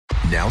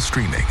Now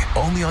streaming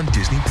only on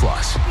Disney+.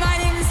 My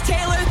name is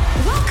Taylor.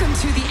 Welcome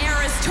to the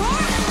Eras Tour.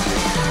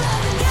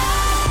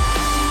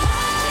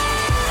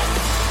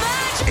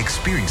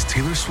 Experience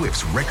Taylor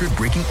Swift's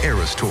record-breaking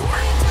Eras Tour.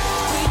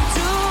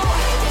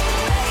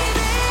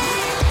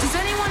 Does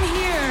anyone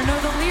here know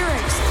the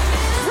lyrics?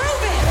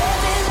 Prove it!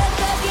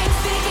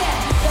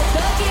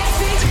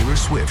 Taylor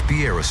Swift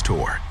The Eras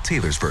Tour,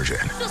 Taylor's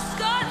version,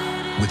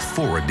 with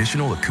 4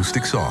 additional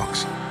acoustic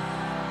songs.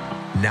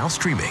 Now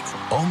streaming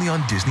only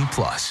on Disney+.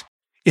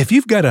 If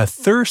you've got a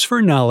thirst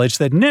for knowledge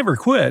that never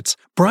quits,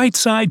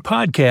 Brightside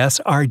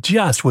Podcasts are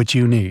just what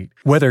you need.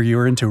 Whether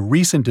you're into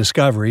recent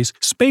discoveries,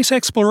 space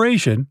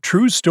exploration,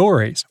 true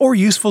stories, or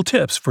useful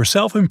tips for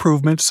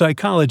self-improvement,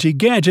 psychology,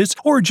 gadgets,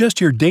 or just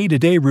your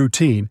day-to-day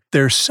routine,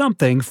 there's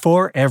something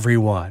for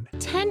everyone.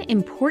 10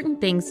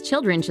 important things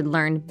children should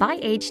learn by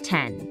age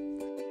 10.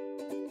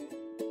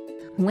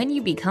 When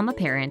you become a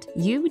parent,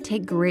 you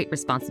take great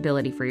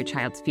responsibility for your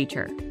child's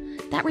future.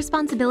 That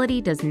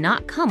responsibility does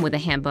not come with a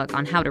handbook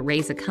on how to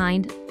raise a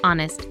kind,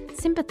 honest,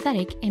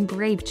 sympathetic, and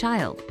brave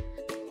child.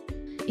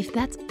 If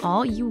that's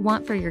all you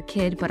want for your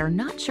kid but are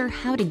not sure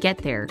how to get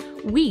there,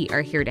 we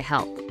are here to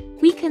help.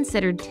 We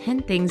considered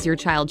 10 things your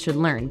child should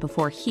learn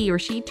before he or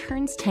she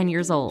turns 10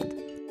 years old.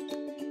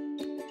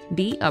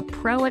 Be a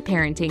pro at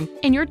parenting,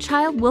 and your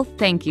child will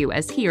thank you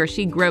as he or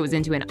she grows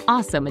into an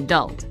awesome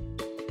adult.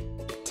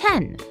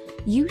 10.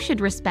 You should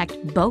respect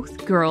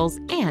both girls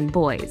and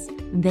boys.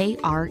 They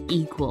are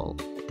equal.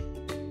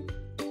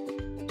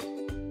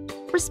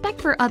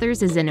 Respect for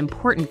others is an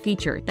important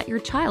feature that your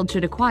child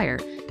should acquire,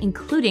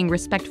 including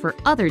respect for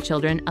other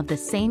children of the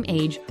same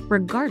age,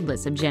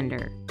 regardless of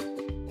gender.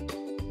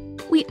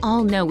 We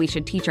all know we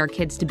should teach our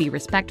kids to be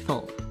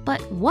respectful,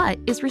 but what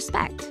is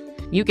respect?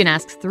 You can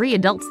ask 3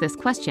 adults this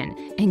question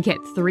and get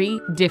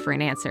 3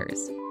 different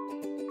answers.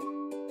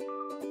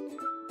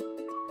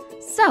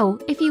 So,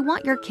 if you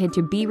want your kid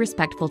to be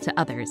respectful to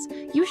others,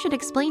 you should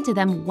explain to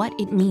them what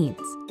it means.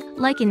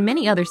 Like in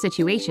many other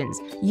situations,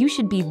 you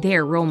should be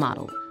their role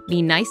model.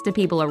 Be nice to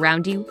people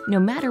around you, no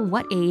matter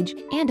what age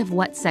and of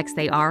what sex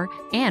they are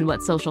and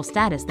what social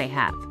status they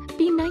have.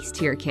 Be nice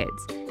to your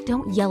kids.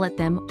 Don't yell at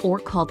them or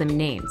call them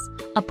names.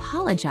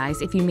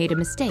 Apologize if you made a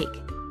mistake.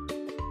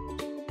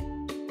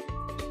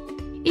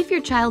 If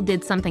your child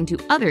did something to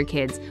other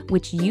kids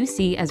which you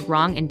see as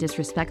wrong and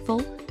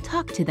disrespectful,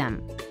 talk to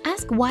them.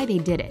 Ask why they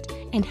did it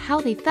and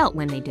how they felt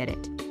when they did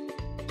it.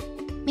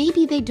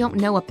 Maybe they don't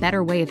know a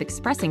better way of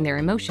expressing their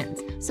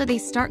emotions, so they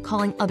start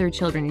calling other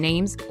children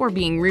names or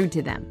being rude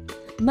to them.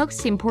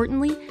 Most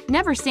importantly,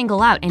 never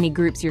single out any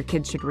groups your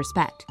kids should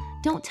respect.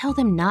 Don't tell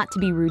them not to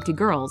be rude to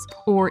girls,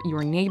 or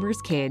your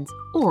neighbor's kids,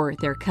 or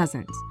their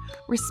cousins.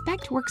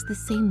 Respect works the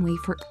same way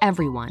for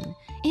everyone.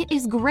 It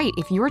is great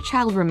if your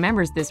child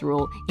remembers this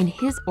rule in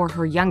his or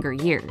her younger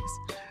years.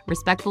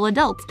 Respectful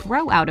adults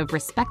grow out of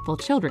respectful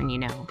children, you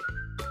know.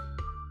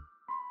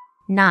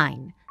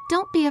 9.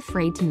 Don't be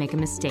afraid to make a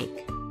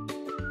mistake.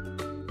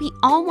 We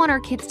all want our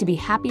kids to be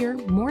happier,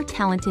 more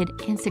talented,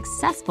 and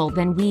successful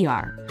than we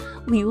are.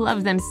 We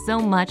love them so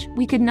much,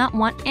 we could not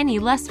want any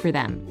less for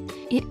them.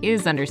 It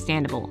is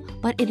understandable,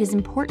 but it is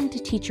important to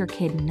teach your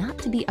kid not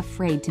to be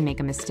afraid to make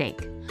a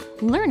mistake.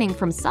 Learning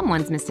from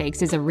someone's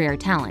mistakes is a rare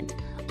talent,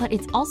 but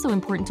it's also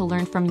important to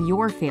learn from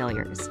your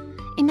failures.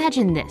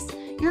 Imagine this.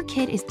 Your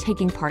kid is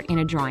taking part in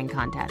a drawing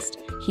contest.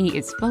 He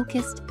is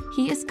focused,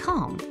 he is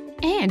calm,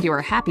 and you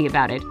are happy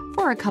about it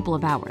for a couple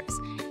of hours.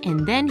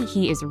 And then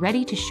he is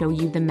ready to show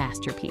you the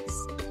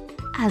masterpiece.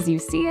 As you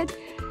see it,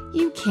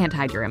 you can't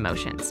hide your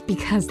emotions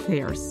because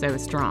they are so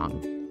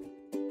strong.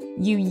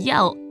 You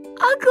yell,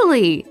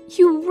 "Ugly!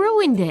 You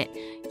ruined it!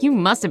 You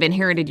must have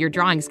inherited your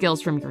drawing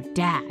skills from your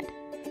dad."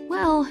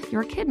 Well,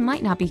 your kid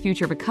might not be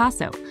future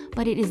Picasso,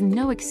 but it is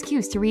no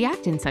excuse to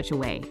react in such a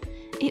way.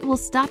 It will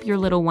stop your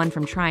little one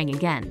from trying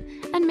again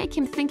and make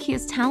him think he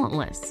is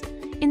talentless.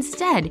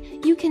 Instead,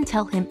 you can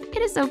tell him it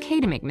is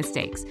okay to make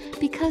mistakes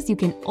because you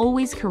can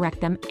always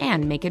correct them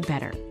and make it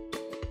better.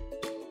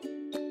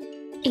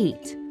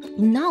 8.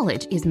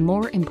 Knowledge is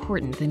more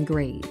important than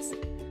grades.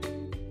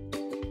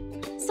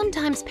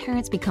 Sometimes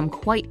parents become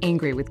quite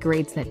angry with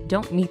grades that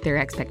don't meet their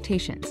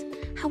expectations.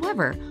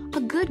 However,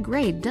 a good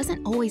grade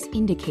doesn't always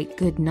indicate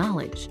good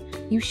knowledge.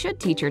 You should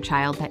teach your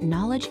child that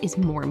knowledge is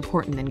more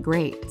important than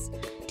grades.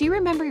 Do you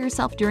remember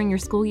yourself during your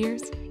school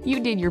years? You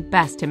did your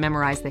best to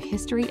memorize the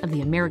history of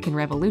the American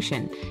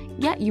Revolution,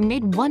 yet you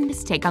made one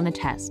mistake on the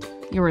test.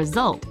 Your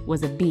result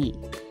was a B.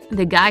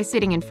 The guy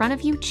sitting in front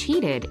of you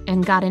cheated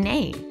and got an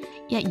A,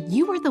 yet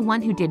you were the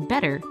one who did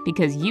better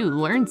because you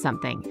learned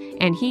something,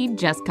 and he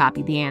just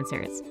copied the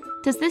answers.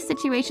 Does this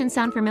situation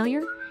sound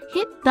familiar?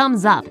 Hit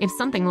thumbs up if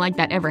something like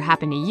that ever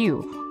happened to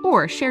you,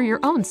 or share your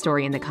own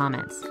story in the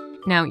comments.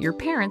 Now, your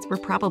parents were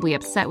probably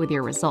upset with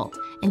your result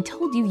and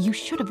told you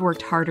should have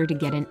worked harder to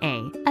get an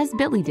A, as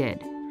Billy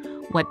did.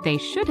 What they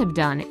should have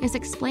done is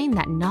explain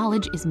that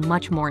knowledge is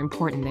much more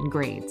important than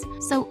grades.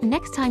 So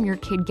next time your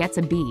kid gets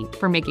a B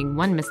for making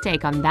one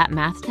mistake on that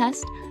math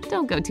test,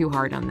 don't go too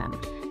hard on them.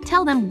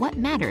 Tell them what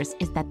matters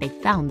is that they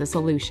found the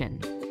solution.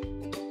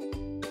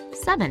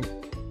 7.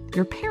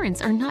 Your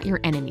parents are not your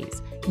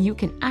enemies. You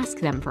can ask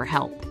them for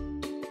help.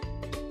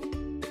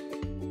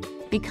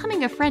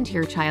 Becoming a friend to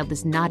your child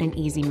is not an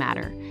easy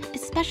matter,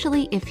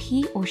 especially if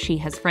he or she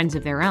has friends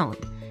of their own.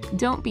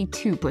 Don't be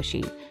too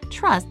pushy.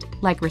 Trust,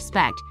 like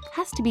respect,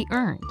 has to be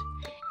earned.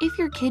 If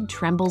your kid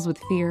trembles with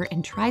fear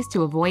and tries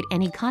to avoid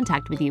any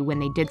contact with you when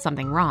they did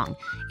something wrong,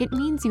 it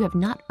means you have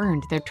not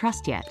earned their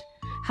trust yet.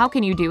 How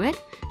can you do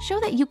it? Show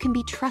that you can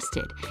be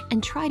trusted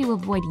and try to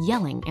avoid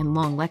yelling and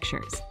long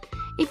lectures.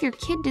 If your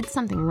kid did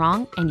something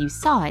wrong and you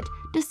saw it,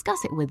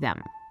 discuss it with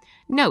them.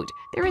 Note,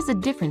 there is a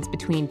difference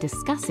between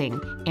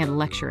discussing and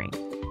lecturing.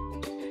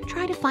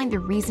 Try to find the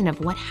reason of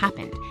what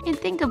happened and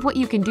think of what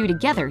you can do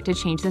together to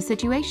change the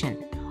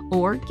situation.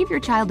 Or give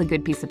your child a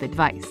good piece of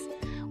advice.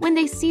 When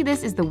they see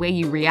this as the way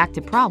you react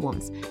to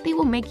problems, they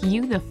will make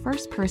you the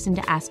first person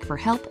to ask for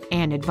help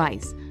and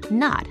advice,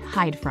 not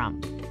hide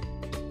from.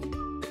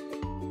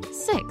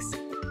 6.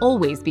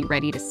 Always be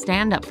ready to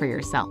stand up for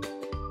yourself.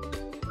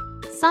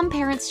 Some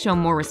parents show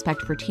more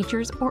respect for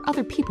teachers or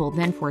other people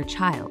than for a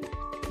child.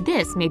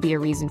 This may be a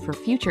reason for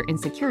future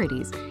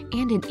insecurities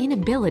and an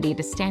inability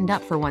to stand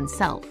up for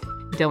oneself.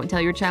 Don't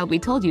tell your child we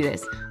told you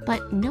this,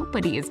 but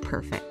nobody is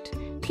perfect.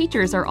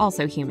 Teachers are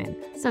also human,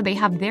 so they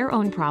have their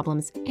own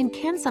problems and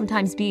can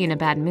sometimes be in a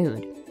bad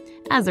mood.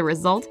 As a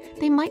result,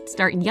 they might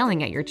start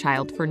yelling at your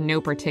child for no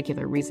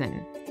particular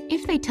reason.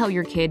 If they tell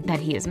your kid that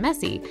he is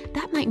messy,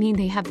 that might mean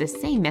they have the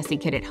same messy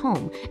kid at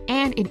home,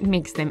 and it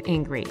makes them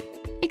angry.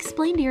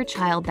 Explain to your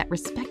child that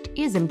respect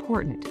is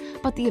important,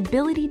 but the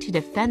ability to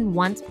defend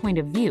one's point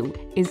of view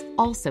is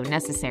also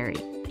necessary.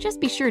 Just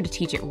be sure to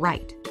teach it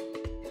right.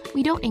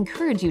 We don't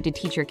encourage you to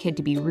teach your kid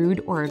to be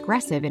rude or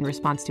aggressive in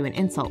response to an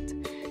insult.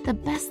 The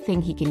best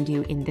thing he can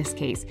do in this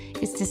case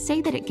is to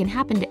say that it can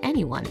happen to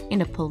anyone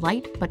in a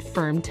polite but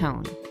firm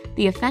tone.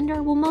 The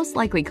offender will most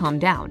likely calm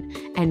down,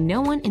 and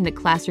no one in the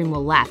classroom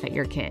will laugh at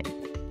your kid.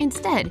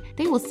 Instead,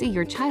 they will see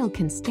your child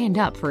can stand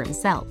up for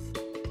himself.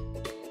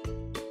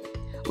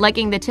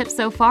 Liking the tips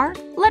so far?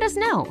 Let us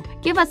know.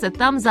 Give us a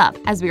thumbs up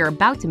as we are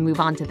about to move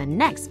on to the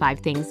next 5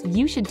 things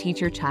you should teach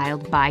your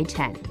child by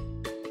 10.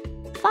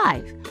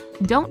 5.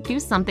 Don't do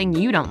something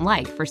you don't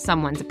like for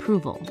someone's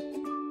approval.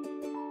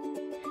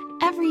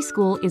 Every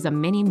school is a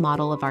mini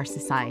model of our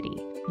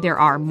society. There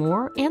are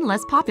more and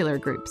less popular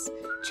groups.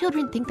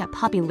 Children think that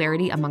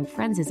popularity among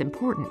friends is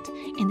important,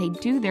 and they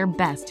do their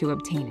best to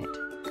obtain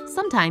it.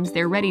 Sometimes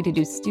they're ready to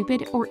do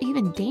stupid or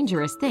even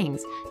dangerous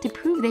things to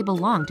prove they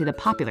belong to the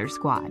popular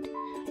squad.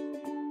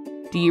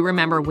 Do you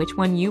remember which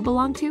one you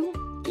belong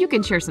to? You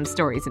can share some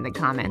stories in the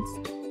comments.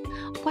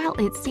 While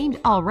it seemed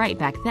all right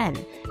back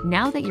then,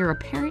 now that you're a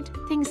parent,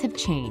 things have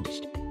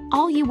changed.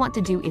 All you want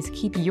to do is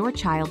keep your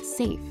child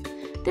safe.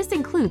 This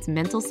includes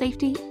mental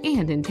safety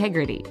and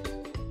integrity.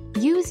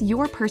 Use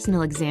your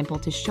personal example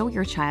to show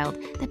your child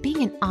that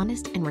being an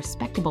honest and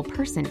respectable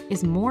person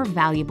is more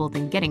valuable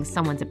than getting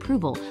someone's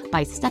approval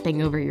by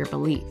stepping over your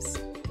beliefs.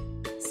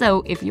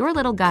 So if your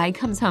little guy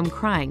comes home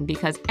crying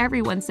because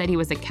everyone said he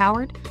was a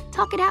coward,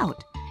 talk it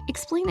out.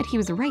 Explain that he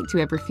was right to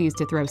have refused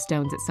to throw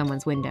stones at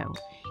someone's window.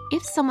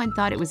 If someone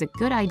thought it was a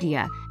good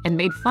idea and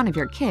made fun of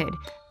your kid,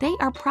 they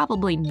are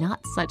probably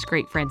not such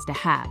great friends to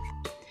have.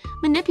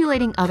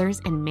 Manipulating others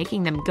and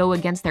making them go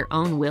against their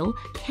own will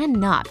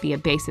cannot be a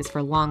basis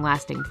for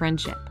long-lasting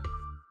friendship.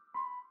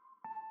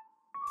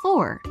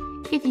 4.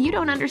 If you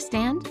don't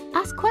understand,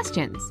 ask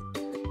questions.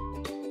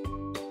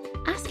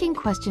 Asking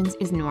questions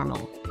is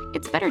normal.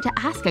 It's better to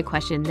ask a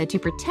question than to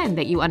pretend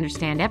that you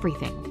understand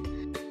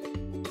everything.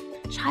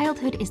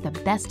 Childhood is the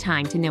best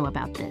time to know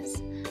about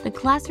this. The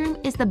classroom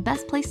is the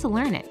best place to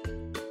learn it.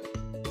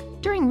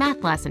 During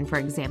math lesson, for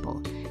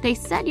example, they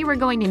said you were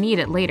going to need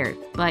it later,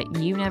 but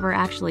you never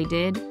actually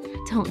did.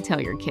 Don't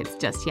tell your kids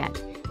just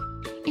yet.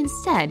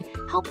 Instead,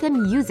 help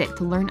them use it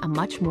to learn a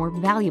much more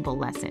valuable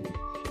lesson.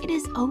 It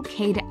is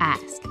okay to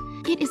ask.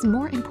 It is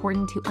more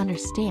important to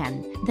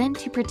understand than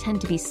to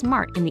pretend to be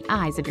smart in the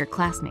eyes of your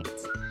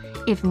classmates.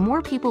 If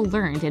more people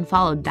learned and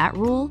followed that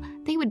rule,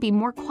 they would be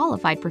more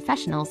qualified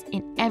professionals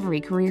in every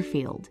career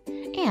field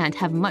and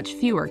have much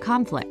fewer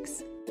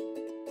conflicts.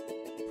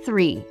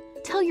 3.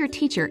 Tell your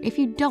teacher if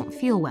you don't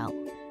feel well.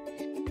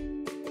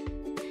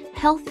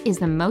 Health is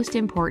the most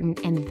important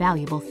and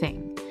valuable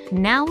thing.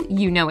 Now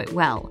you know it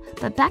well,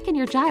 but back in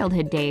your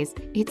childhood days,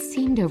 it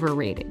seemed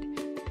overrated.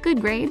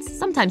 Good grades,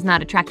 sometimes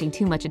not attracting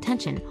too much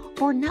attention,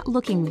 or not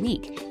looking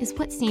weak is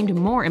what seemed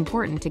more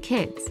important to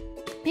kids.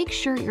 Make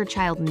sure your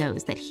child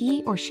knows that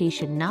he or she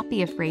should not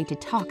be afraid to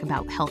talk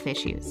about health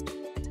issues.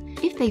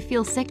 If they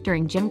feel sick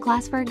during gym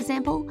class, for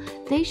example,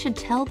 they should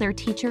tell their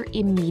teacher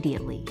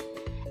immediately.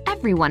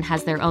 Everyone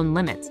has their own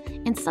limits,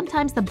 and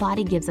sometimes the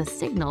body gives us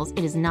signals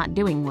it is not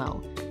doing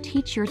well.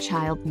 Teach your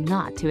child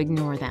not to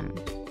ignore them.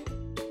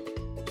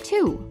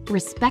 2.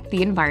 Respect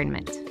the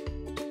environment.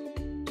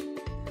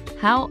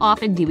 How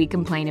often do we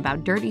complain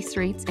about dirty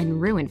streets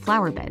and ruined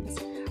flower beds?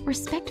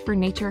 Respect for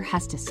nature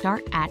has to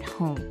start at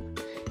home.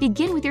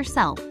 Begin with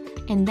yourself,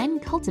 and then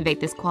cultivate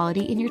this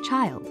quality in your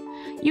child.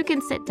 You can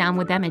sit down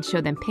with them and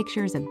show them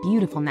pictures of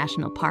beautiful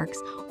national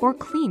parks or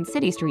clean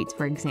city streets,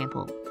 for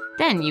example.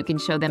 Then you can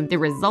show them the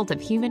result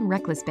of human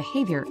reckless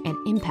behavior and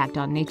impact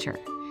on nature.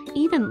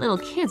 Even little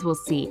kids will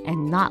see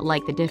and not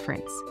like the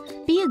difference.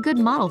 Be a good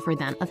model for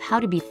them of how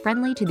to be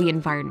friendly to the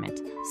environment.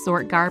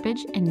 Sort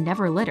garbage and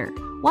never litter.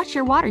 Watch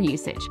your water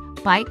usage.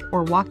 Bike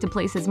or walk to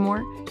places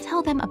more.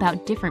 Tell them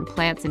about different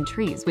plants and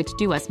trees which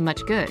do us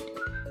much good.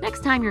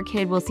 Next time your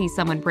kid will see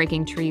someone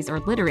breaking trees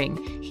or littering,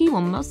 he will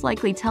most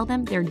likely tell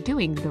them they're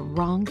doing the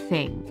wrong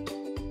thing.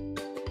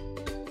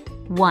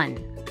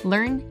 1.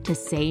 Learn to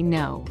say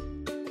no.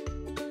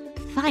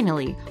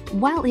 Finally,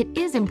 while it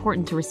is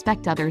important to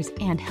respect others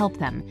and help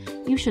them,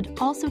 you should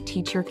also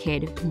teach your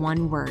kid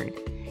one word.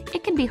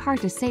 It can be hard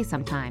to say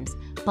sometimes,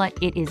 but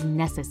it is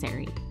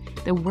necessary.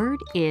 The word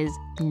is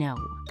no.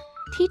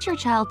 Teach your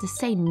child to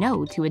say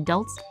no to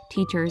adults,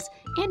 teachers,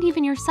 and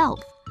even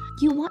yourself.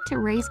 You want to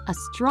raise a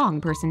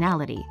strong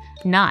personality,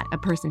 not a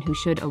person who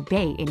should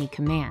obey any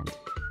command.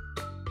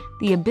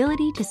 The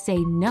ability to say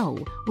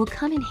no will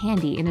come in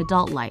handy in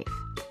adult life.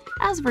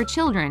 As for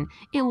children,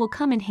 it will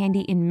come in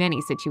handy in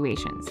many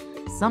situations,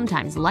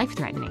 sometimes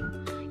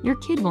life-threatening. Your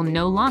kid will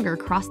no longer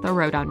cross the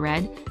road on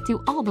red,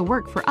 do all the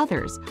work for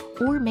others,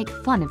 or make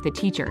fun of the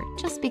teacher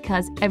just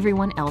because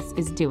everyone else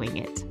is doing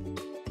it.